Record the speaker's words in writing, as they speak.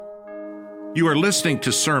You are listening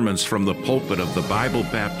to sermons from the pulpit of the Bible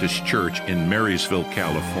Baptist Church in Marysville,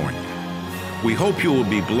 California. We hope you will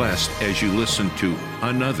be blessed as you listen to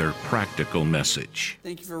another practical message.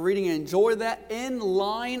 Thank you for reading and enjoy that. In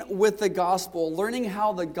line with the gospel, learning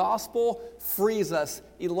how the gospel frees us,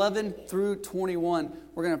 11 through 21.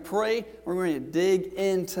 We're going to pray. We're going to dig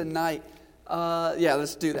in tonight.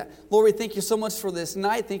 Let's do that. Lord, we thank you so much for this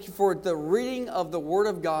night. Thank you for the reading of the Word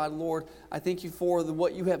of God, Lord. I thank you for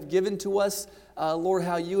what you have given to us. Lord,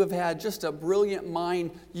 how you have had just a brilliant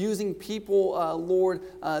mind using people, Lord,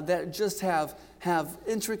 that just have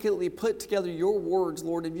intricately put together your words,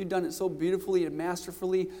 Lord. And you've done it so beautifully and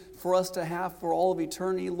masterfully for us to have for all of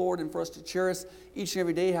eternity, Lord, and for us to cherish each and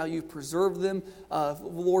every day, how you preserve them,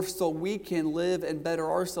 Lord, so we can live and better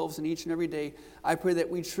ourselves in each and every day. I pray that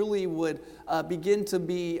we truly would begin to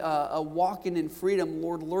be walking in freedom,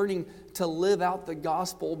 Lord, learning to live out the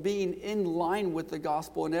gospel, being in line with the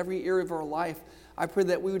gospel in every area of our life. I pray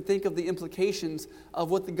that we would think of the implications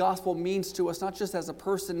of what the gospel means to us, not just as a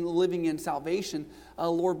person living in salvation,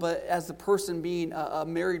 Lord, but as a person being a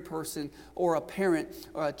married person or a parent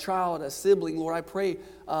or a child, a sibling. Lord, I pray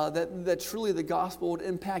that truly the gospel would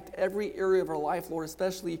impact every area of our life, Lord,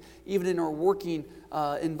 especially even in our working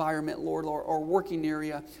environment, Lord, or our working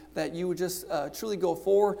area, that you would just truly go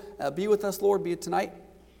forward, be with us, Lord, be it tonight.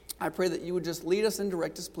 I pray that you would just lead us and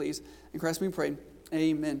direct us, please. In Christ we pray.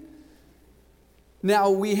 Amen.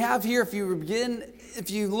 Now, we have here, if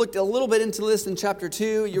you looked a little bit into this in chapter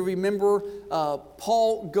 2, you remember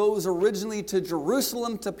Paul goes originally to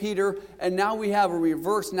Jerusalem to Peter, and now we have a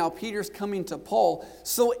reverse. Now Peter's coming to Paul.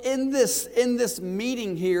 So in this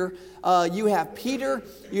meeting here, you have Peter,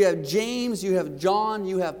 you have James, you have John,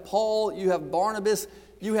 you have Paul, you have Barnabas,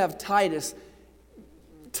 you have Titus.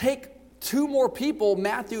 Take two more people,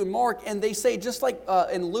 Matthew and Mark, and they say, just like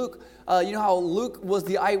in Luke, you know how Luke was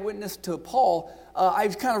the eyewitness to Paul.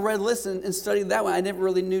 I've kind of read this and studied that one. I never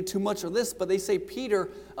really knew too much of this, but they say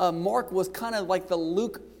Mark was kind of like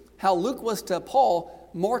how Luke was to Paul,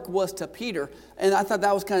 Mark was to Peter. And I thought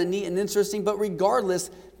that was kind of neat and interesting. But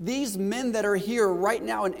regardless, these men that are here right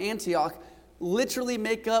now in Antioch literally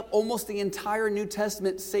make up almost the entire New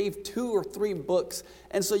Testament, save 2 or 3 books.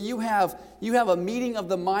 And so you have a meeting of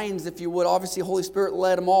the minds, if you would. Obviously, Holy Spirit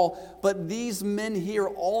led them all. But these men here,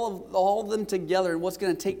 all of them together, and what's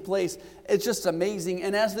going to take place, it's just amazing.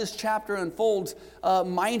 And as this chapter unfolds,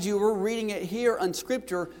 mind you, we're reading it here on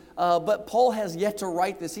Scripture, but Paul has yet to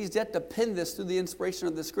write this. He's yet to pen this through the inspiration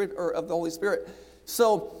of the Script or of the Holy Spirit.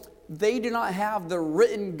 So they do not have the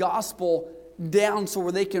written gospel down so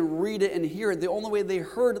where they can read it and hear it. The only way they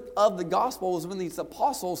heard of the gospel was when these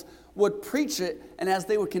apostles would preach it, and as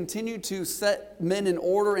they would continue to set men in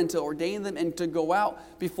order and to ordain them and to go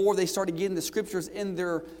out before they started getting the scriptures in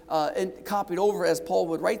their and copied over as Paul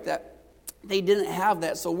would write that. They didn't have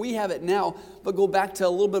that, so we have it now, but go back to a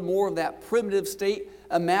little bit more of that primitive state.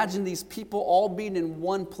 Imagine these people all being in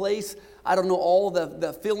one place. I don't know all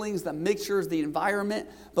the feelings, the mixtures, the environment,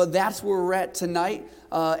 but that's where we're at tonight.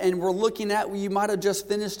 And we're looking at, you might have just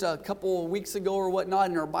finished a couple of weeks ago or whatnot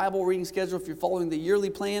in our Bible reading schedule if you're following the yearly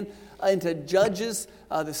plan, into Judges,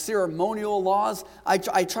 the ceremonial laws. I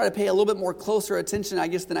try to pay a little bit more closer attention, I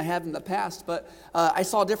guess, than I have in the past, but I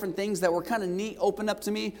saw different things that were kind of neat open up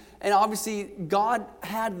to me. And obviously, God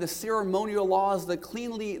had the ceremonial laws, the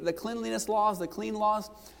cleanliness laws, the clean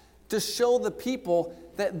laws, to show the people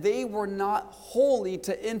that they were not holy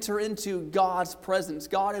to enter into God's presence.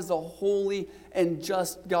 God is a holy and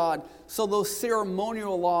just God. So those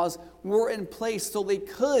ceremonial laws were in place so they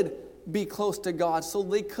could be close to God, so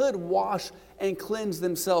they could wash and cleanse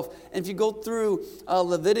themselves. And if you go through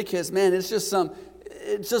Leviticus, man, it's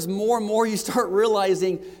just more and more you start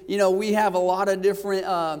realizing, we have a lot of different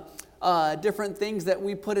things that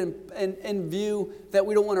we put in view that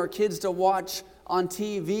we don't want our kids to watch on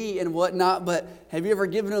TV and whatnot. But have you ever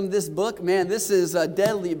given them this book? Man, this is a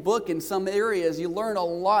deadly book in some areas. You learn a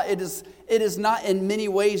lot. It is not in many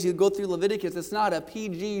ways. You go through Leviticus, it's not a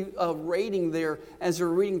PG rating there as you're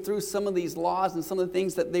reading through some of these laws and some of the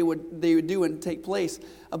things that they would do and take place.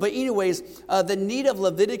 But anyways, the need of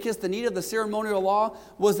Leviticus, the need of the ceremonial law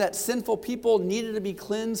was that sinful people needed to be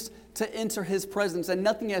cleansed to enter his presence. And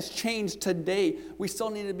nothing has changed today. We still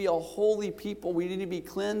need to be a holy people. We need to be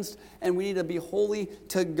cleansed, and we need to be holy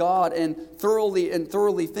to God and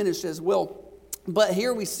thoroughly finished as well. But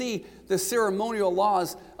here we see the ceremonial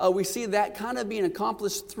laws. We see that kind of being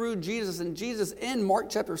accomplished through Jesus. And Jesus in Mark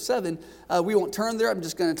chapter 7, we won't turn there. I'm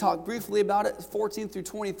just going to talk briefly about it, 14 through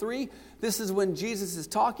 23. This is when Jesus is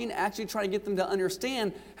talking, actually trying to get them to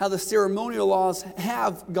understand how the ceremonial laws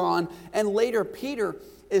have gone. And later, Peter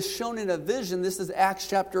is shown in a vision. This is Acts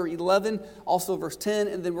chapter 11, also verse 10,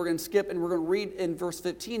 and then we're going to skip and we're going to read in verse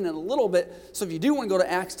 15 in a little bit. So if you do want to go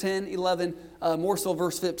to Acts 10, 11, more so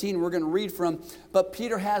verse 15, we're going to read from. But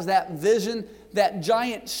Peter has that vision, that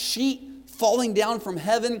giant sheet falling down from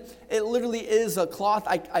heaven. It literally is a cloth.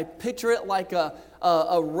 I picture it like a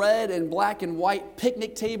red and black and white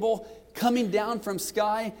picnic table coming down from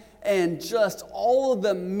sky, and just all of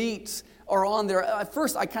the meats are on there. At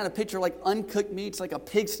first, I kind of picture like uncooked meats, like a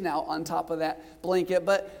pig snout on top of that blanket.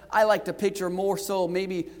 But I like to picture more so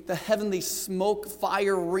maybe the heavenly smoke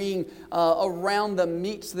fire ring around the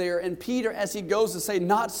meats there. And Peter, as he goes to say,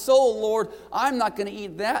 "Not so, Lord, I'm not going to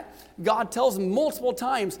eat that," God tells him multiple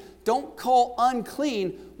times, "Don't call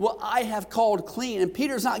unclean what I have called clean." And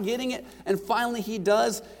Peter's not getting it. And finally he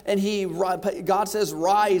does. And God says,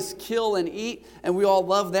 "Rise, kill, and eat." And we all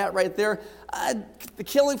love that right there. The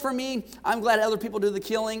killing for me, I'm glad other people do the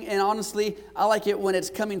killing. And honestly, I like it when it's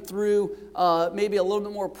coming through maybe a little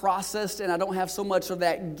bit more processed and I don't have so much of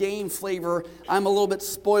that game flavor. I'm a little bit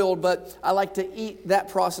spoiled, but I like to eat that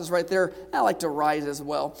process right there. I like to rise as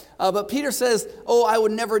well. But Peter says, "Oh, I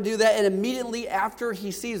would never do that." And immediately after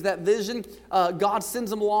he sees that vision, God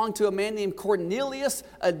sends him along to a man named Cornelius,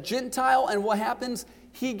 a Gentile. And what happens?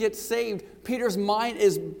 He gets saved. Peter's mind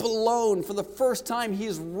is blown. For the first time,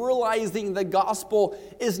 he's realizing the gospel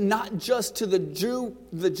is not just to the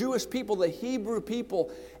Jewish people, the Hebrew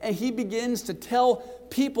people. And he begins to tell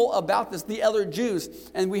people about this, the other Jews.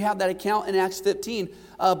 And we have that account in Acts 15.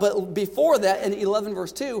 But before that, in 11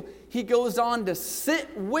 verse 2, he goes on to sit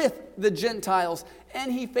with the Gentiles.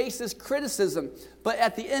 And he faces criticism. But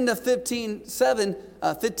at the end of chapter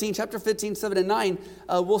 15, 7 and 9,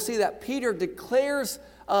 we'll see that Peter declares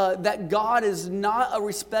that God is not a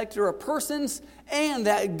respecter of persons, and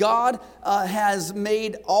that God has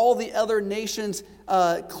made all the other nations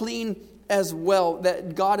clean as well,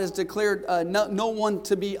 that God has declared no one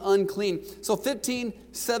to be unclean. So 15,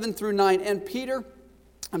 7 through 9, and Peter...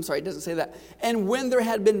 I'm sorry, it doesn't say that. "And when there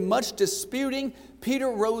had been much disputing, Peter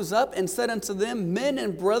rose up and said unto them, Men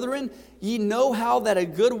and brethren, ye know how that a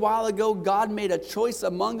good while ago God made a choice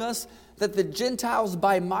among us, that the Gentiles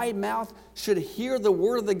by my mouth should hear the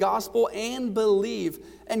word of the gospel and believe.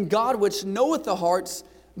 And God, which knoweth the hearts,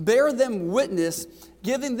 bear them witness,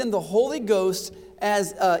 giving them the Holy Ghost,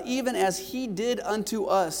 even as he did unto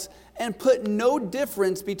us, and put no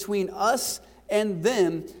difference between us and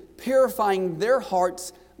them, purifying their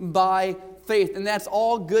hearts by faith." And that's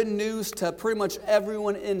all good news to pretty much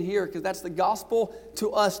everyone in here, because that's the gospel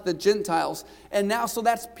to us, the Gentiles. And now, so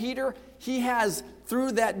that's Peter. He has,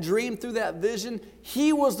 through that dream, through that vision,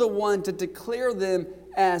 he was the one to declare them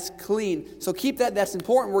as clean. So keep that. That's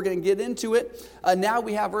important. We're going to get into it. Now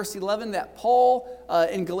we have verse 11 that Paul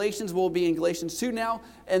in Galatians, will be in Galatians 2 now,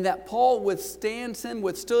 and that Paul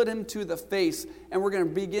withstood him to the face. And we're going to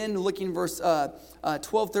begin looking verse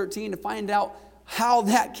 12, 13 to find out how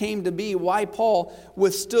that came to be, why Paul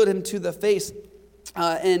withstood him to the face.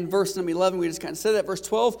 In verse number 11, we just kind of said that. Verse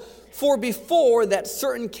 12, "For before that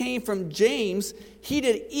certain came from James, he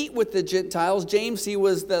did eat with the Gentiles." James, he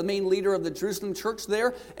was the main leader of the Jerusalem church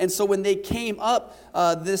there. And so when they came up,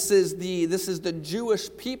 this is the Jewish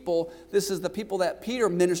people. This is the people that Peter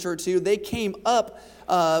ministered to. They came up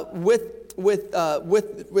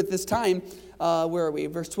with this time. Where are we?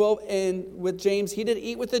 Verse 12, "And with James, he did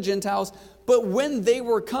eat with the Gentiles. But when they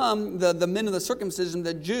were come, the men of the circumcision,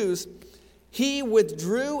 the Jews, he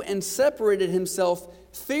withdrew and separated himself,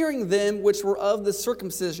 fearing them which were of the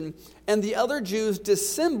circumcision. And the other Jews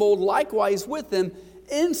dissembled likewise with them,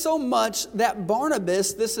 insomuch that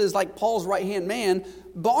Barnabas," this is like Paul's right-hand man,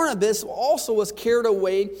 "Barnabas also was carried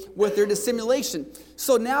away with their dissimulation."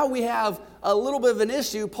 So now we have a little bit of an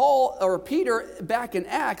issue. Peter, back in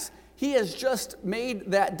Acts, he has just made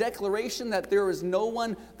that declaration that there is no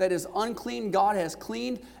one that is unclean, God has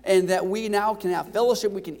cleaned, and that we now can have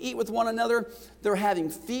fellowship, we can eat with one another. They're having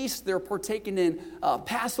feasts, they're partaking in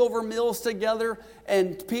Passover meals together,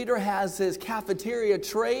 and Peter has his cafeteria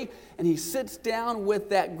tray, and he sits down with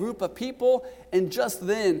that group of people, and just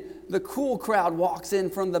then the cool crowd walks in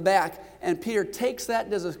from the back, and Peter takes that,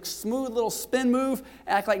 does a smooth little spin move,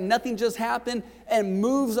 act like nothing just happened, and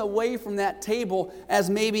moves away from that table as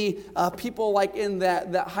maybe people like in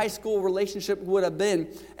that high school relationship would have been.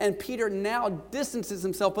 And Peter now distances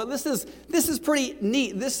himself. But this is pretty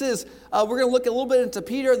neat. This is we're going to look a little bit into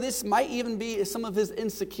Peter. This might even be some of his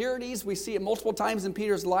insecurities. We see it multiple times in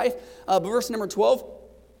Peter's life. But verse number 12,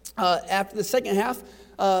 after the second half,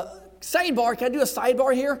 Sidebar, can I do a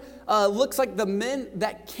sidebar here? Looks like the men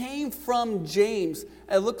that came from James,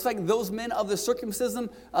 it looks like those men of the circumcision,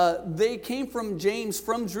 they came from James,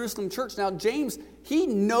 from Jerusalem church. Now, James, he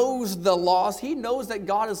knows the laws. He knows that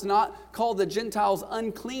God has not called the Gentiles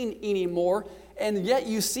unclean anymore. And yet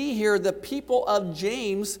you see here the people of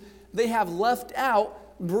James, they have left out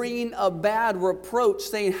bringing a bad reproach,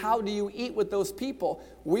 saying, how do you eat with those people?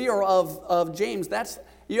 We are of James.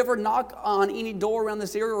 You ever knock on any door around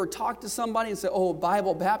this area or talk to somebody and say, oh,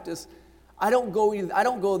 Bible Baptist, I don't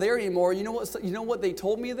go there anymore. You know what they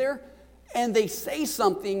told me there? And they say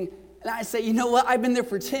something, and I say, you know what? I've been there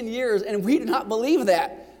for 10 years, and we do not believe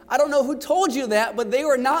that. I don't know who told you that, but they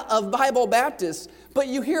were not of Bible Baptists. But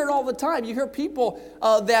you hear it all the time. You hear people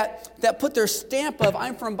that put their stamp of,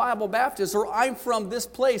 I'm from Bible Baptist, or I'm from this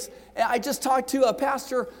place. And I just talked to a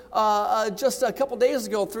pastor just a couple days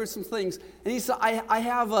ago through some things. And he said, I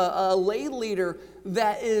have a lay leader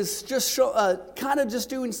that is just kind of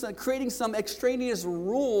just creating some extraneous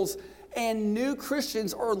rules, and new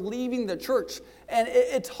Christians are leaving the church. And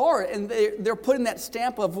it's hard. And they're putting that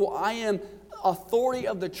stamp of, well, I am authority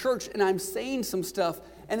of the church, and I'm saying some stuff.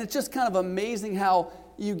 And it's just kind of amazing how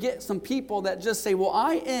you get some people that just say, well,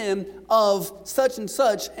 I am of such and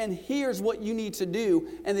such, and here's what you need to do.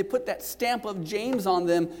 And they put that stamp of James on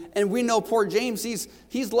them. And we know poor James,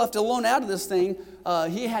 he's left alone out of this thing.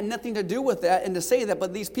 He had nothing to do with that and to say that.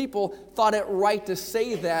 But these people thought it right to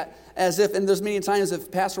say that as if, and there's many times if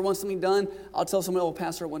pastor wants something done, I'll tell someone, oh,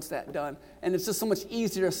 pastor wants that done. And it's just so much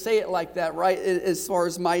easier to say it like that, right, as far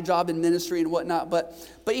as my job in ministry and whatnot. But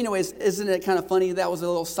anyways, isn't it kind of funny? That was a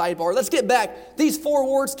little sidebar. Let's get back. These 4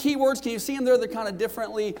 words, key words, can you see them there? They're kind of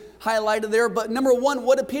differently highlighted there. But number 1,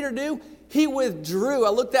 what did Peter do? He withdrew. I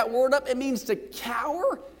looked that word up. It means to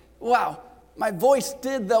cower. Wow. My voice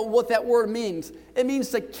did what that word means. It means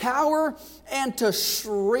to cower and to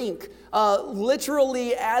shrink.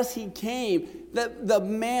 Literally as he came,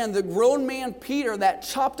 the grown man Peter that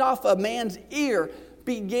chopped off a man's ear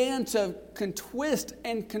began to twist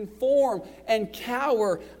and conform and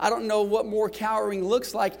cower. I don't know what more cowering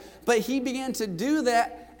looks like, but he began to do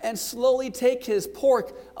that and slowly take his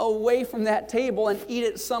pork away from that table and eat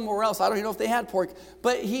it somewhere else. I don't even know if they had pork,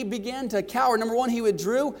 but he began to cower. Number 1, he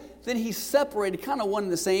withdrew. Then he separated, kind of one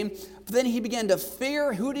and the same. But then he began to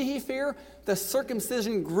fear. Who did he fear? The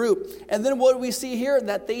circumcision group. And then what do we see here?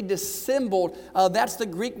 That they dissembled. That's the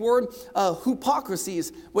Greek word,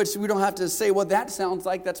 hypocrisies, which we don't have to say what that sounds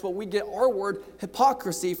like. That's what we get our word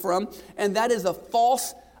hypocrisy from. And that is a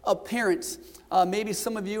false appearance. Maybe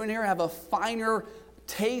some of you in here have a finer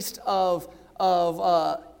taste of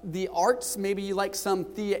the arts. Maybe you like some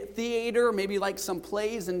theater. Maybe you like some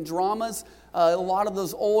plays and dramas. A lot of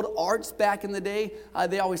those old arts back in the day,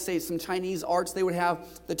 they always say some Chinese arts, they would have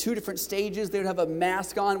the 2 different stages. They would have a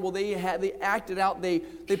mask on. Well, they acted out. They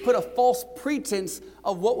put a false pretense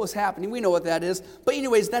of what was happening. We know what that is. But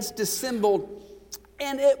anyways, that's dissembled.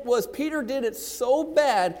 And Peter did it so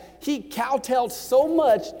bad, he cowtailed so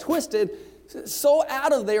much, twisted, so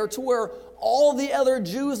out of there to where all the other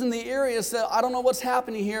Jews in the area said, I don't know what's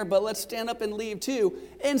happening here, but let's stand up and leave too.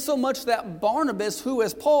 And so much that Barnabas, who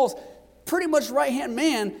is Paul's pretty much right-hand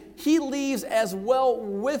man, he leaves as well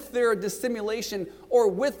with their dissimulation or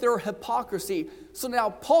with their hypocrisy. So now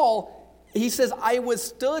Paul, he says, I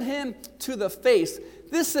withstood him to the face.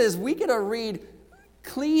 This is, we get to read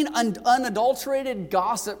clean, unadulterated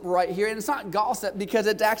gossip right here. And it's not gossip because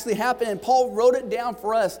it's actually happened, and Paul wrote it down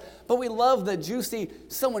for us. But we love the juicy,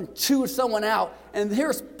 someone chewed someone out. And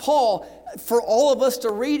here's Paul for all of us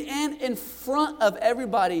to read, and in front of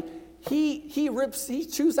everybody, he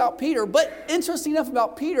chews out Peter. But interesting enough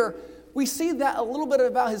about Peter, we see that a little bit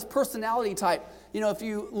about his personality type. You know, if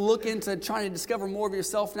you look into trying to discover more of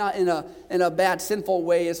yourself, not in a bad, sinful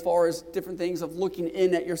way as far as different things of looking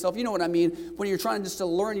in at yourself. You know what I mean? When you're trying just to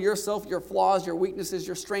learn yourself, your flaws, your weaknesses,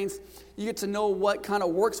 your strengths, you get to know what kind of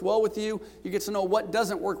works well with you. You get to know what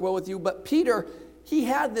doesn't work well with you. But Peter, he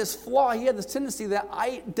had this flaw. He had this tendency that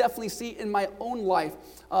I definitely see in my own life.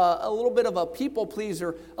 A little bit of a people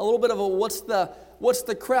pleaser, a little bit of a what's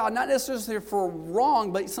the crowd? Not necessarily for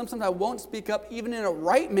wrong, but sometimes I won't speak up even in a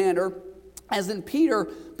right manner. As in Peter,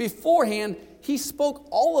 beforehand, he spoke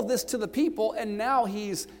all of this to the people, and now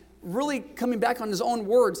he's really coming back on his own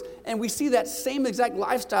words. And we see that same exact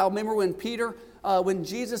lifestyle. Remember when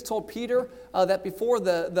Jesus told Peter that before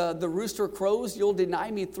the rooster crows, you'll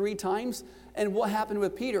deny me 3 times? And what happened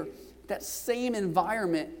with Peter? That same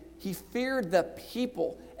environment, he feared the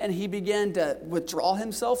people, and he began to withdraw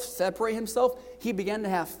himself, separate himself. He began to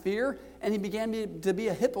have fear, and he began to be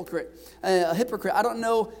a hypocrite. I don't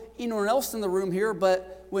know anyone else in the room here,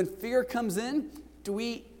 but when fear comes in, do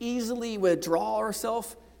we easily withdraw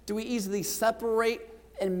ourselves? Do we easily separate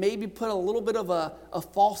and maybe put a little bit of a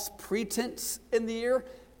false pretense in the air?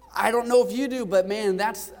 I don't know if you do, but man,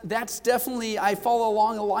 that's definitely, I follow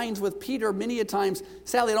along the lines with Peter many a times.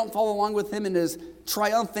 Sadly, I don't follow along with him in his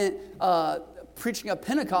triumphant preaching of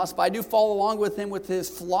Pentecost, but I do follow along with him with his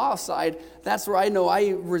flaw side. That's where I know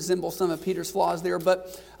I resemble some of Peter's flaws there.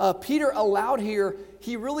 But Peter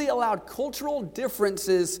he really allowed cultural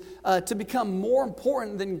differences to become more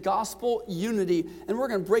important than gospel unity. And we're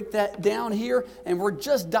going to break that down here, and we're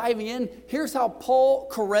just diving in. Here's how Paul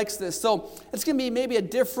corrects this. So it's going to be maybe a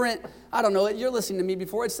different, I don't know, you're listening to me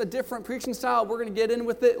before. It's a different preaching style. We're going to get in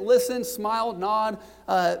with it. Listen, smile, nod,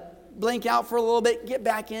 blank out for a little bit, get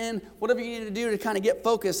back in, whatever you need to do to kind of get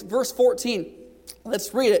focused. Verse 14,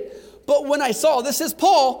 let's read it. But when I saw, this is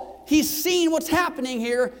Paul, he's seen what's happening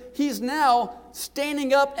here. He's now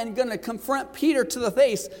standing up and going to confront Peter to the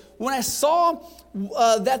face. When I saw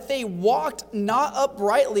that they walked not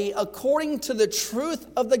uprightly according to the truth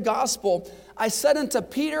of the gospel, I said unto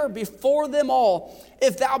Peter before them all,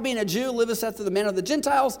 if thou being a Jew livest after the manner of the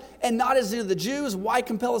Gentiles, and not as do the Jews, why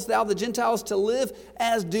compellest thou the Gentiles to live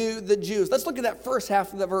as do the Jews? Let's look at that first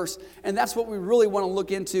half of the verse, and that's what we really want to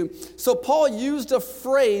look into. So Paul used a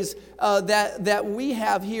phrase that we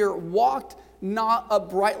have here, walked not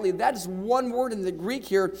uprightly. That is one word in the Greek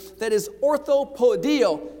here that is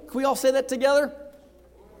orthopodio. Can we all say that together?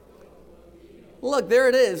 Look, there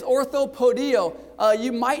it is, orthopodio.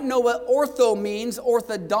 You might know what ortho means,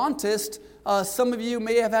 orthodontist. Some of you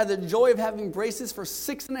may have had the joy of having braces for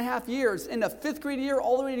 6.5 years, in the 5th grade year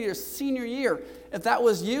all the way to your senior year. If that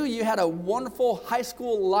was you, you had a wonderful high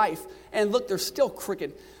school life. And look, they're still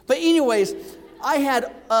crooked. But anyways, I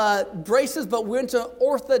had braces, but went to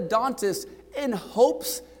orthodontist in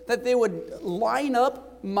hopes that they would line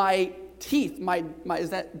up my teeth. My is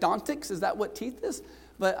that dontics? Is that what teeth is?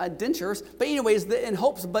 But dentures. But anyways, in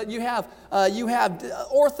hopes. But you have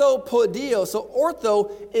orthopodio. So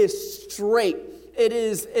ortho is straight. It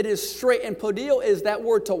is straight, and podio is that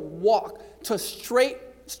word to walk, to straight.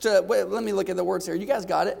 Wait, let me look at the words here. You guys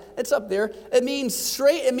got it. It's up there. It means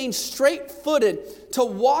straight. It means straight-footed, to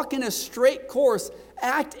walk in a straight course,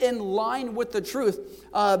 act in line with the truth.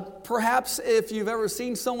 Perhaps if you've ever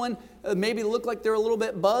seen someone maybe look like they're a little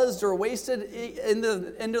bit buzzed or wasted in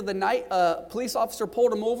the end of the night, a police officer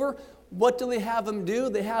pulled them over. What do they have them do?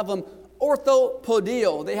 They have them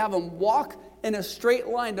orthopodio. They have them walk in a straight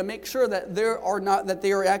line to make sure that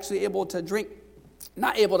they are actually able to drink.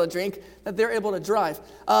 Not able to drink, that they're able to drive.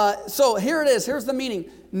 So here it is. Here's the meaning.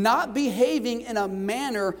 Not behaving in a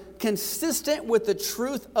manner consistent with the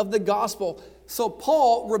truth of the gospel. So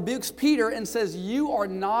Paul rebukes Peter and says, you are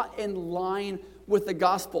not in line with the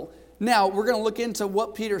gospel. Now, we're going to look into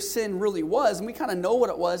what Peter's sin really was, and we kind of know what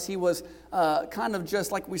it was. He was kind of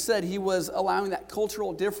just like we said, he was allowing that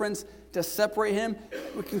cultural difference to separate him.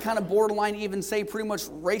 We can kind of borderline even say pretty much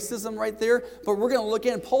racism right there, but we're going to look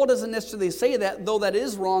in. Paul doesn't necessarily say that, though that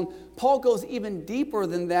is wrong. Paul goes even deeper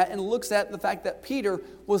than that and looks at the fact that Peter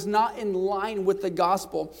was not in line with the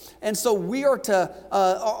gospel. And so we are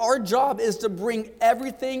our job is to bring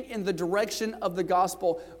everything in the direction of the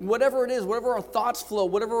gospel. Whatever it is, whatever our thoughts flow,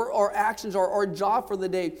 whatever our actions are, our job for the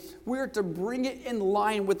day, we are to bring it in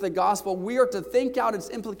line with the gospel. We are to think out its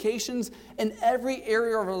implications in every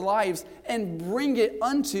area of our lives and bring it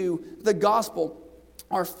unto the gospel.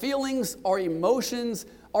 Our feelings, our emotions,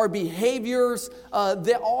 our behaviors,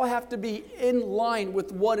 they all have to be in line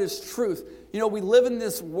with what is truth. You know, we live in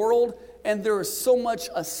this world and there is so much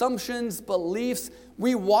assumptions, beliefs.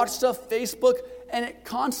 We watch stuff, Facebook, and it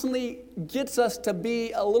constantly gets us to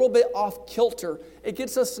be a little bit off kilter. It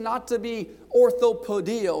gets us not to be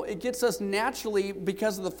orthopodio. It gets us naturally,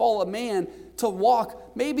 because of the fall of man, to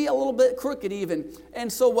walk maybe a little bit crooked even.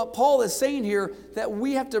 And so what Paul is saying here, that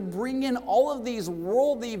we have to bring in all of these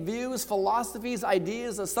worldly views, philosophies,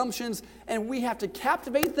 ideas, assumptions, and we have to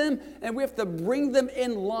captivate them, and we have to bring them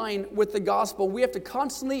in line with the gospel. We have to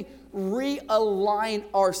constantly realign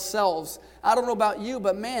ourselves. I don't know about you,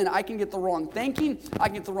 but man, I can get the wrong thinking, I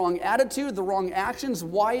can get the wrong attitude, the wrong actions.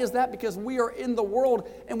 Why is that? Because we are in the world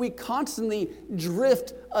and we constantly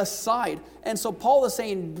drift aside. And so Paul is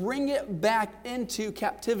saying, bring it back into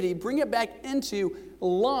captivity, bring it back into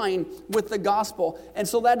line with the gospel. And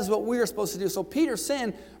so that is what we are supposed to do. So Peter's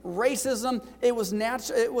sin, racism, it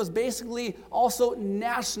was basically also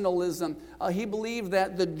nationalism. He believed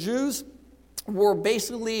that the Jews were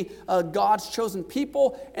basically God's chosen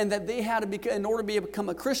people, and that they had to become, in order to become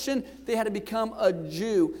a Christian, they had to become a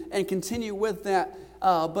Jew and continue with that.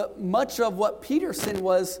 But much of what Peter's sin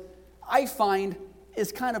was, I find,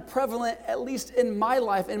 is kind of prevalent, at least in my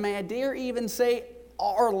life, and may I dare even say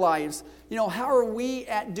our lives. How are we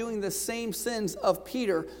at doing the same sins of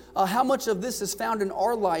Peter? How much of this is found in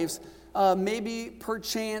our lives? Maybe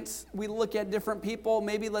perchance we look at different people.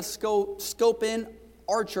 Maybe let's go scope in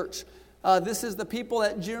our church. This is the people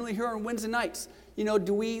that generally here on Wednesday nights.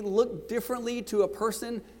 Do we look differently to a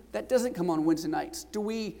person that doesn't come on Wednesday nights? Do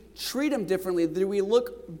we treat them differently? Do we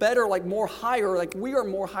look better, like more higher, like we are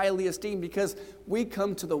more highly esteemed because we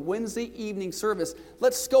come to the Wednesday evening service?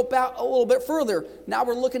 Let's scope out a little bit further. Now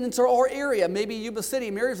we're looking into our area, maybe Yuba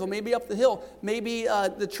City, Marysville, maybe up the hill, maybe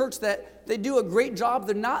the church that they do a great job.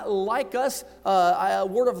 They're not like us,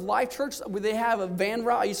 Word of Life Church. They have a van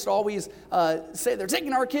route. I used to always say they're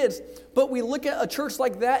taking our kids. But we look at a church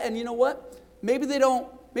like that, and you know what? Maybe they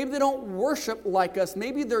don't worship like us.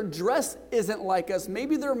 Maybe their dress isn't like us.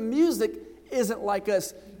 Maybe their music isn't like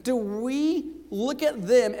us. Do we look at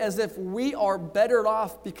them as if we are better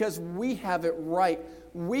off because we have it right?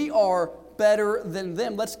 We are better than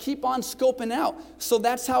them. Let's keep on scoping out. So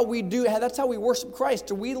that's how we do. That's how we worship Christ.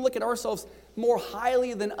 Do we look at ourselves more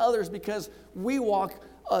highly than others because we walk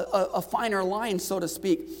a finer line, so to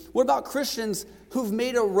speak? What about Christians who've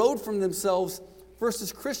made a road for themselves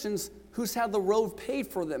versus Christians who's had the road paid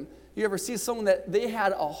for them? You ever see someone that they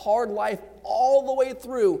had a hard life all the way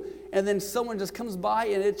through, and then someone just comes by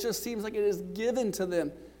and it just seems like it is given to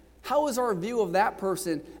them? How is our view of that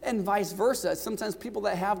person? And vice versa. Sometimes people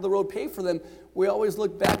that have the road paid for them, we always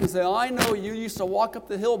look back and say, I know you used to walk up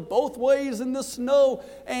the hill both ways in the snow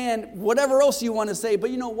and whatever else you want to say.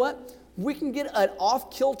 But you know what? We can get an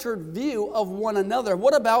off-kiltered view of one another.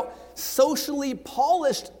 What about socially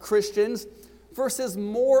polished Christians versus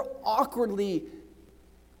more awkwardly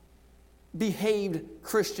behaved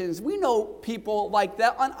Christians? We know people like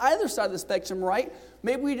that on either side of the spectrum, right?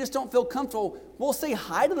 Maybe we just don't feel comfortable. We'll say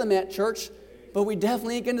hi to them at church, but we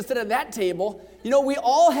definitely ain't going to sit at that table. We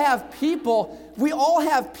all have people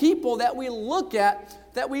that we look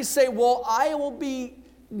at that we say, well, I will be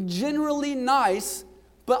generally nice,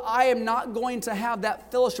 but I am not going to have that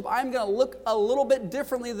fellowship. I'm going to look a little bit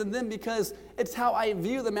differently than them because it's how I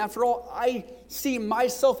view them. After all, I see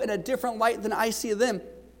myself in a different light than I see them.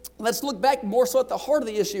 Let's look back more so at the heart of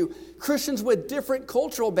the issue. Christians with different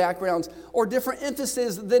cultural backgrounds or different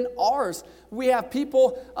emphasis than ours. We have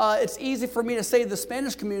people, it's easy for me to say the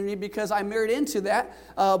Spanish community because I married into that,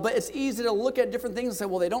 but it's easy to look at different things and say,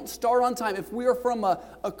 well, they don't start on time. If we are from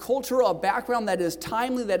a culture, a background that is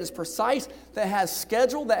timely, that is precise, that has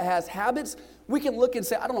schedule, that has habits, we can look and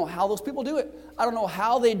say, I don't know how those people do it. I don't know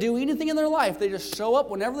how they do anything in their life. They just show up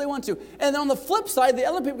whenever they want to. And then on the flip side, the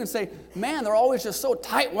other people can say, man, they're always just so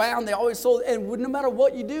tight-wound. They always so, and no matter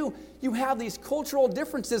what you do, you have these cultural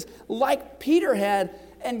differences like Peter had.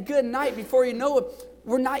 And good night, before you know it,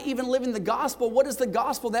 we're not even living the gospel. What is the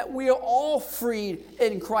gospel? That we are all freed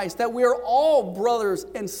in Christ, that we are all brothers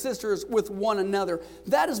and sisters with one another.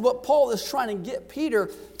 That is what Paul is trying to get Peter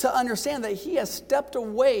to understand, that he has stepped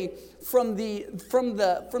away from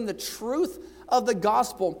the truth of the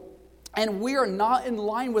gospel. And we are not in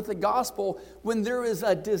line with the gospel when there is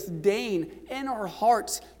a disdain in our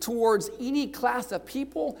hearts towards any class of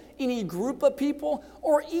people, any group of people,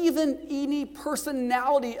 or even any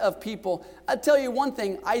personality of people. I tell you one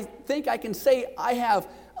thing, I think I can say I have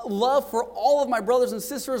love for all of my brothers and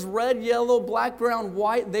sisters, red, yellow, black, brown,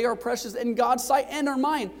 white. They are precious in God's sight and our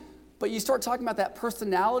mind. But you start talking about that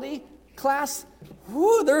personality class,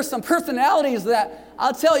 there's some personalities that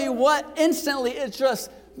I'll tell you what, instantly it's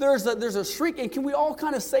just, there's a shriek. And can we all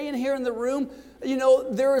kind of say in here in the room,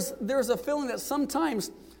 there's a feeling that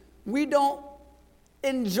sometimes we don't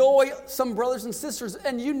enjoy some brothers and sisters,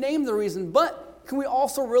 and you name the reason. But can we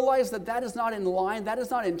also realize that that is not in line, that is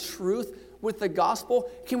not in truth with the gospel?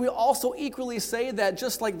 Can we also equally say that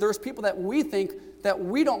just like there's people that we think that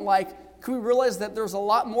we don't like, can we realize that there's a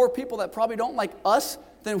lot more people that probably don't like us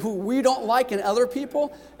than who we don't like in other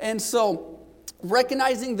people? And so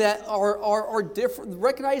recognizing that are different,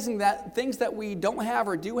 recognizing that things that we don't have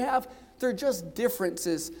or do have, they're just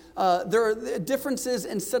differences. They're differences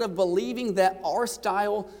instead of believing that our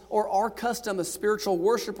style or our custom of spiritual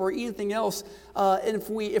worship or anything else. And if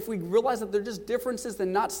we realize that they're just differences,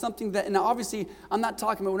 then not something that. And obviously, I'm not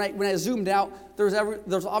talking about when I zoomed out.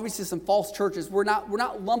 There's obviously some false churches. We're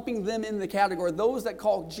not lumping them in the category. Those that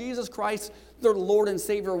call Jesus Christ their Lord and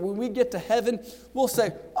Savior. When we get to heaven, we'll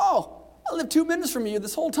say, "Oh, I lived 2 minutes from you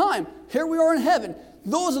this whole time. Here we are in heaven."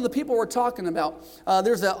 Those are the people we're talking about.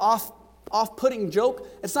 There's an off-putting joke.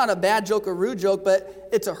 It's not a bad joke or rude joke, but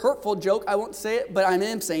it's a hurtful joke. I won't say it, but I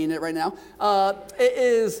am saying it right now. It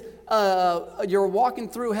is you're walking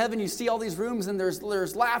through heaven, you see all these rooms, and there's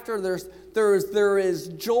laughter, there is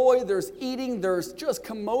joy, there's eating, there's just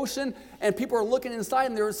commotion, and people are looking inside,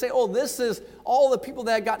 and they would say, oh, this is all the people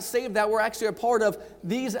that got saved that were actually a part of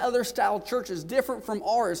these other style churches, different from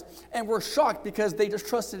ours, and we're shocked because they just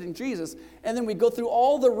trusted in Jesus. And then we go through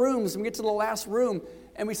all the rooms, and we get to the last room,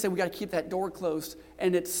 and we say, we got to keep that door closed,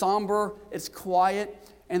 and it's somber, it's quiet,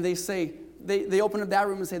 and they say, They open up that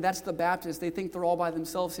room and say, that's the Baptists. They think they're all by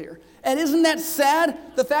themselves here. And isn't that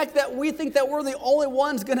sad? The fact that we think that we're the only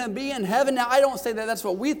ones going to be in heaven. Now, I don't say that that's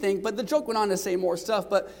what we think, but the joke went on to say more stuff.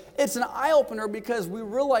 But it's an eye-opener because we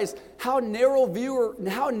realize how narrow-viewed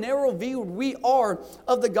we are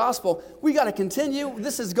of the gospel. We got to continue.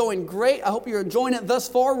 This is going great. I hope you're enjoying it thus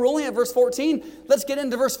far. We're only at verse 14. Let's get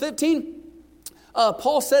into verse 15.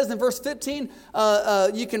 Paul says in verse 15,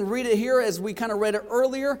 you can read it here as we kind of read it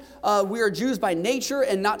earlier. We are Jews by nature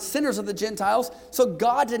and not sinners of the Gentiles. So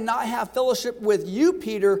God did not have fellowship with you,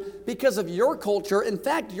 Peter, because of your culture. In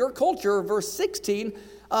fact, your culture, verse 16,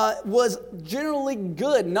 was generally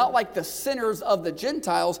good, not like the sinners of the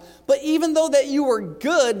Gentiles. But even though that you were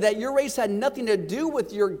good, that your race had nothing to do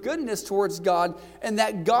with your goodness towards God, and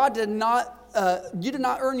that God did not, you did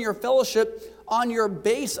not earn your fellowship on your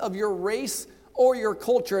base of your race or your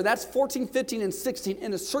culture. That's 14, 15, and 16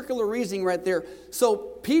 in a circular reasoning right there. So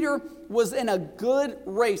Peter was in a good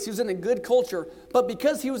race. He was in a good culture. But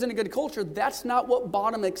because he was in a good culture, that's not what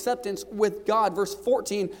bought him acceptance with God. Verse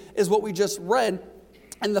 14 is what we just read.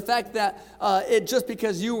 And the fact that it just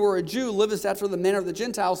because you were a Jew livest after the manner of the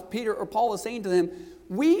Gentiles, Peter or Paul is saying to them,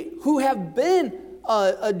 we who have been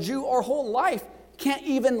a Jew our whole life can't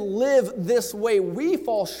even live this way. We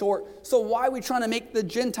fall short. So why are we trying to make the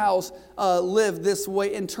Gentiles live this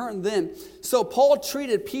way and turn them? So Paul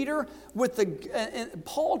treated Peter when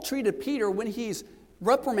he's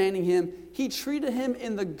reprimanding him, he treated him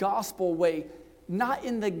in the gospel way, not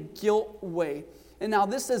in the guilt way. And now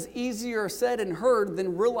this is easier said and heard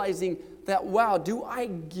than realizing that, wow, do I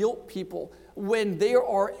guilt people when they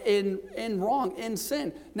are in wrong, in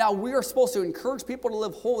sin? Now we are supposed to encourage people to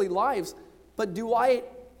live holy lives, but do I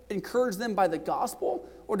encourage them by the gospel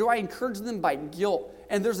or do I encourage them by guilt?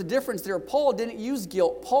 And there's a difference there. Paul didn't use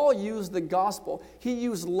guilt. Paul used the gospel. He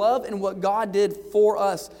used love and what God did for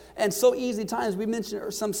us. And so easy times, we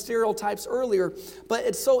mentioned some stereotypes earlier, but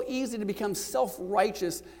it's so easy to become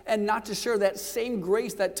self-righteous and not to share that same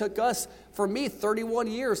grace that took us, for me, 31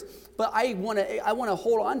 years. But I want to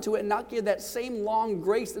hold on to it and not give that same long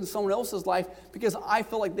grace in someone else's life because I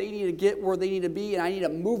feel like they need to get where they need to be and I need to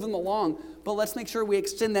move them along. But let's make sure we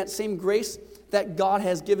extend that same grace that God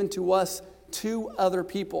has given to us to other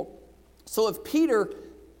people. So if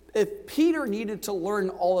Peter needed to learn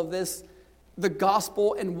all of this, the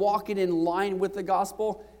gospel and walking in line with the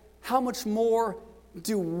gospel, how much more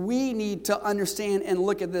do we need to understand and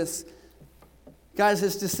look at this? Guys,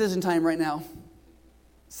 it's decision time right now.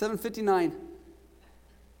 7:59.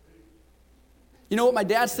 You know what my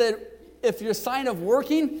dad said? If your sign of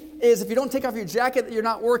working is if you don't take off your jacket, that you're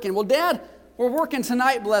not working. Well, Dad, we're working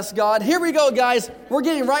tonight, bless God. Here we go, guys. We're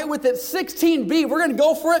getting right with it. 16b. We're going to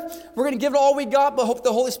go for it. We're going to give it all we got, but hope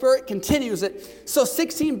the Holy Spirit continues it. So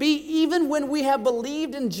 16b, even when we have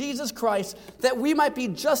believed in Jesus Christ, that we might be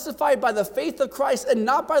justified by the faith of Christ and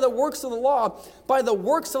not by the works of the law. By the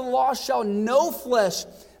works of the law shall no flesh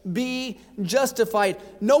be justified.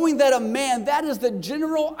 Knowing that a man, that is the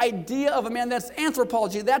general idea of a man. That's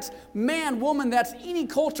anthropology. That's man, woman. That's any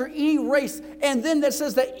culture, any race. And then that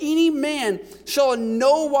says that any man shall in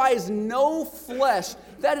no wise know flesh.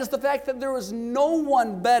 That is the fact that there is no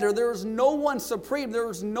one better. There is no one supreme. There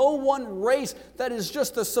is no one race that is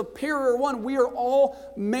just the superior one. We are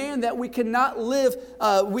all man, that we cannot live.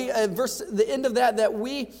 Verse the end of that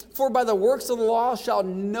we, for by the works of the law shall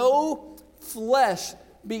no flesh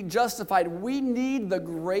be justified. We need the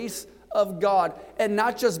grace of God, and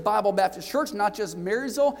not just Bible Baptist Church, not just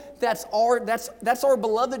Marysville. That's our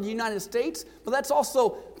beloved United States, but that's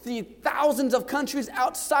also the thousands of countries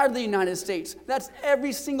outside of the United States. That's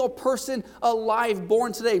every single person alive,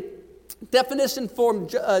 born today. Definition from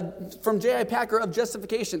J.I. Packer of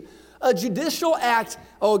justification. A judicial act.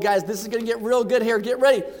 Oh, guys, this is going to get real good here. Get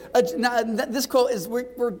ready. This quote is, we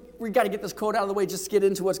got to get this quote out of the way just to get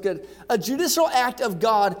into what's good. A judicial act of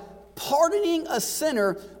God pardoning a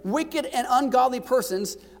sinner, wicked and ungodly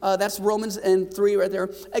persons, that's Romans 3 right there,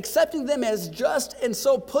 accepting them as just, and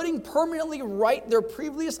so putting permanently right their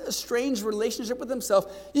previous estranged relationship with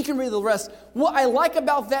himself. You can read the rest. What I like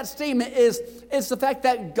about that statement is it's the fact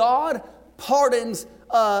that God pardons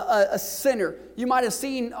a sinner. You might have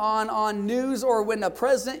seen on news or when a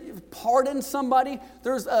president pardons somebody,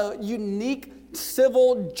 there's a unique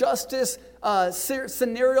civil justice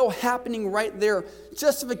scenario happening right there.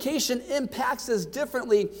 Justification impacts us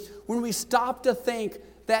differently when we stop to think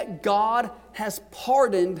that God has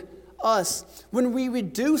pardoned us. When we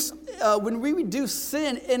reduce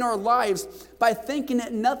sin in our lives by thinking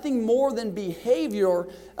it nothing more than behavior,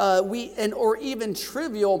 or even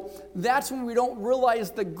trivial, that's when we don't realize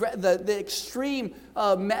the extreme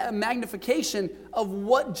magnification of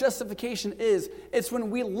what justification is. It's when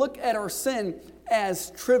we look at our sin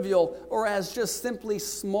as trivial or as just simply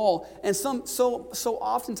small, and so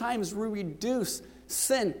oftentimes we reduce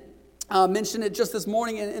sin. Mentioned it just this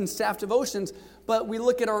morning in staff devotions. But we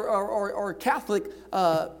look at our Catholic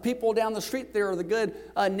people down the street there, or the good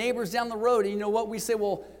neighbors down the road, and you know what? We say,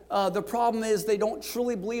 well, the problem is they don't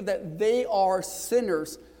truly believe that they are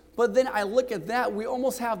sinners. But then I look at that, we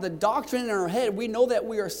almost have the doctrine in our head. We know that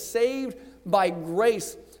we are saved by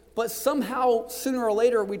grace, but somehow, sooner or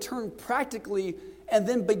later, we turn practically and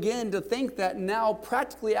then begin to think that now,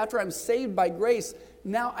 practically, after I'm saved by grace,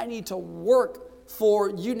 now I need to work for,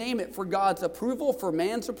 you name it, for God's approval, for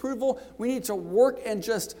man's approval. We need to work and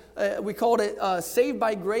just, we called it saved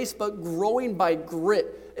by grace, but growing by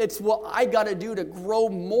grit. It's what I got to do to grow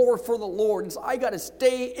more for the Lord. It's I got to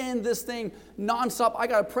stay in this thing nonstop. I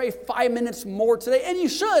got to pray 5 minutes more today. And you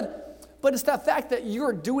should. But it's that fact that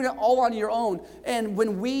you're doing it all on your own. And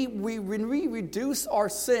when we reduce our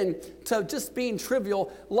sin to just being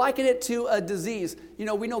trivial, liken it to a disease. You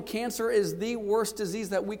know, we know cancer is the worst disease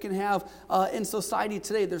that we can have in society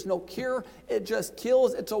today. There's no cure. It just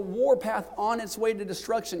kills. It's a warpath on its way to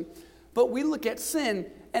destruction. But we look at sin,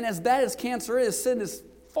 and as bad as cancer is, sin is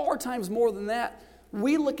 4 times more than that.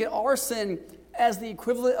 We look at our sin as the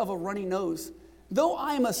equivalent of a runny nose. Though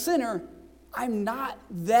I am a sinner, I'm not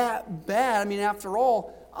that bad. I mean, after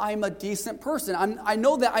all, I'm a decent person. I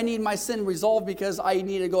know that I need my sin resolved because I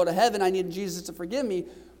need to go to heaven. I need Jesus to forgive me.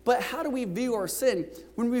 But how do we view our sin?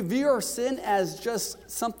 When we view our sin as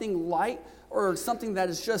just something light, or something that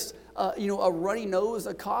is just, a runny nose,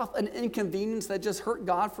 a cough, an inconvenience that just hurt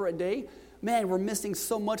God for a day, man, we're missing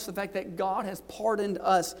so much the fact that God has pardoned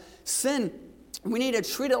us. Sin, we need to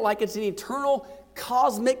treat it like it's an eternal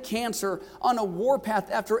cosmic cancer on a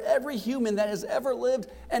warpath after every human that has ever lived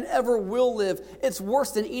and ever will live. It's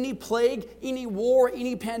worse than any plague, any war,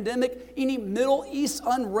 any pandemic, any Middle East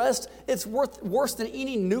unrest. It's worse than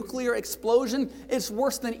any nuclear explosion. It's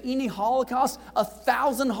worse than any Holocaust,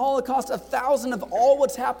 1,000 Holocausts, 1,000 of all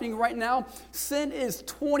what's happening right now. Sin is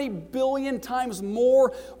 20 billion times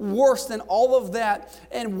more worse than all of that.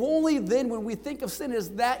 And only then, when we think of sin as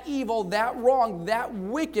that evil, that wrong, that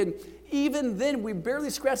wicked, even then, we barely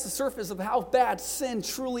scratch the surface of how bad sin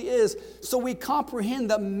truly is. So we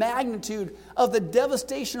comprehend the magnitude of the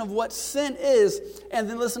devastation of what sin is. And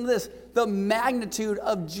then listen to this, the magnitude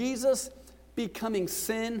of Jesus becoming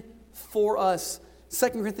sin for us. 2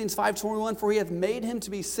 Corinthians 5:21, for he hath made him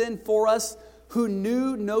to be sin for us, who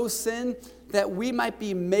knew no sin, that we might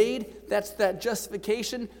be made, that's that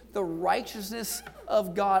justification, the righteousness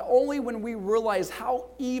of God. Only when we realize how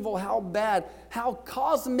evil, how bad, how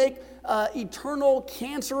cosmic, eternal,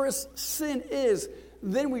 cancerous sin is,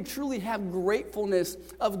 then we truly have gratefulness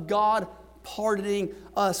of God pardoning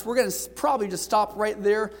us. We're going to probably just stop right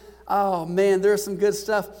there. Oh man, there's some good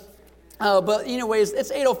stuff. But anyways,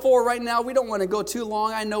 it's 8:04 right now. We don't want to go too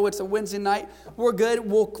long. I know it's a Wednesday night. We're good.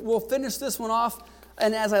 We'll finish this one off.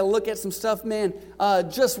 And as I look at some stuff, man,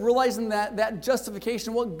 just realizing that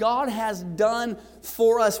justification, what God has done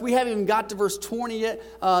for us. We haven't even got to verse 20 yet.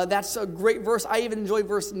 That's a great verse. I even enjoy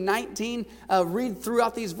verse 19. Read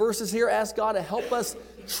throughout these verses here. Ask God to help us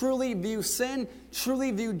truly view sin, truly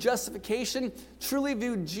view justification, truly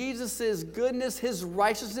view Jesus' goodness, his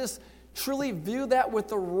righteousness, truly view that with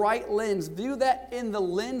the right lens. View that in the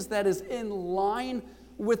lens that is in line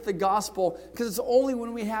with the gospel, because it's only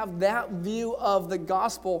when we have that view of the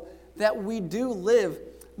gospel that we do live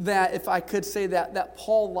that, if I could say that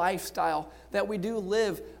Paul lifestyle, that we do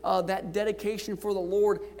live that dedication for the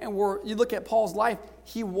Lord. And you look at Paul's life,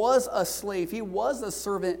 he was a slave, he was a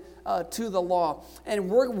servant to the law. And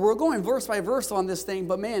we're going verse by verse on this thing,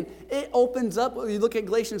 but man, it opens up. You look at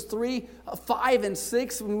Galatians 3, 5, and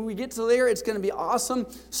 6. When we get to there, it's going to be awesome.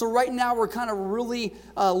 So right now, we're kind of really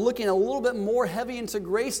looking a little bit more heavy into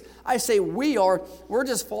grace. I say we're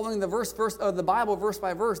just following the verse of the Bible verse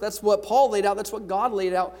by verse. That's what Paul laid out. That's what God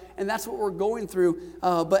laid out. And that's what we're going through.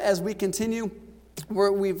 But as we continue,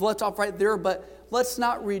 we've left off right there, but let's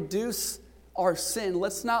not reduce our sin.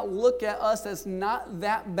 Let's not look at us as not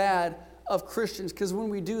that bad of Christians, because when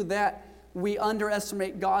we do that, we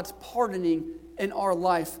underestimate God's pardoning in our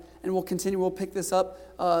life. And we'll pick this up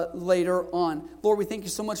later on. Lord, we thank you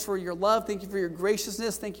so much for your love. Thank you for your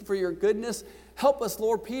graciousness. Thank you for your goodness. Help us,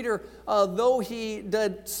 Lord. Peter, though he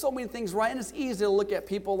did so many things right, and it's easy to look at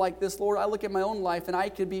people like this, Lord. I look at my own life, and I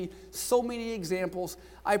could be so many examples.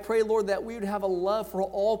 I pray, Lord, that we would have a love for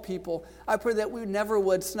all people. I pray that we never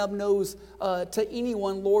would snub nose to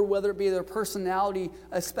anyone, Lord, whether it be their personality,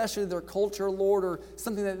 especially their culture, Lord, or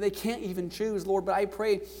something that they can't even choose, Lord. But I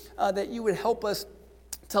pray that you would help us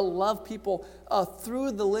to love people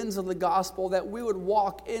through the lens of the gospel, that we would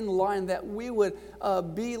walk in line, that we would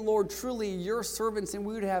be, Lord, truly your servants, and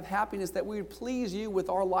we would have happiness, that we would please you with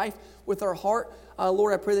our life, with our heart.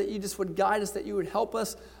 Lord, I pray that you just would guide us, that you would help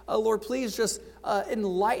us. Lord, please just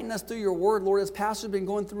enlighten us through your word. Lord, as Pastor's been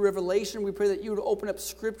going through Revelation, we pray that you would open up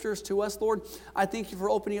scriptures to us, Lord. I thank you for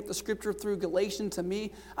opening up the scripture through Galatians to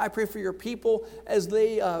me. I pray for your people as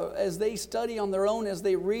they study on their own, as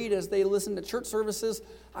they read, as they listen to church services.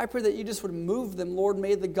 I pray that you just would move them, Lord.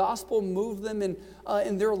 May the gospel move them in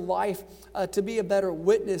their life to be a better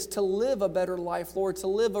witness, to live a better life, Lord, to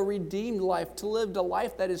live a redeemed life, to live a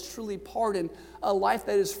life that is truly pardoned, a life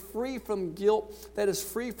that is free from guilt, that is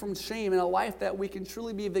free from shame, and a life that we can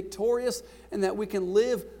truly be victorious, and that we can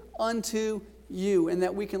live unto you, and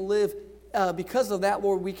that we can live because of that,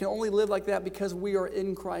 Lord. We can only live like that because we are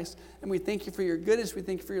in Christ. And we thank you for your goodness. We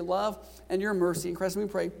thank you for your love and your mercy. In Christ we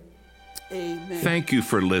pray. Amen. Thank you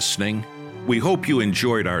for listening. We hope you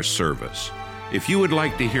enjoyed our service. If you would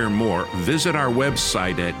like to hear more, visit our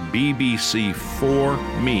website at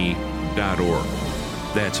bbc4me.org.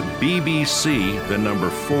 That's bbc, the number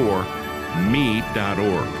 4,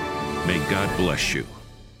 me.org. May God bless you.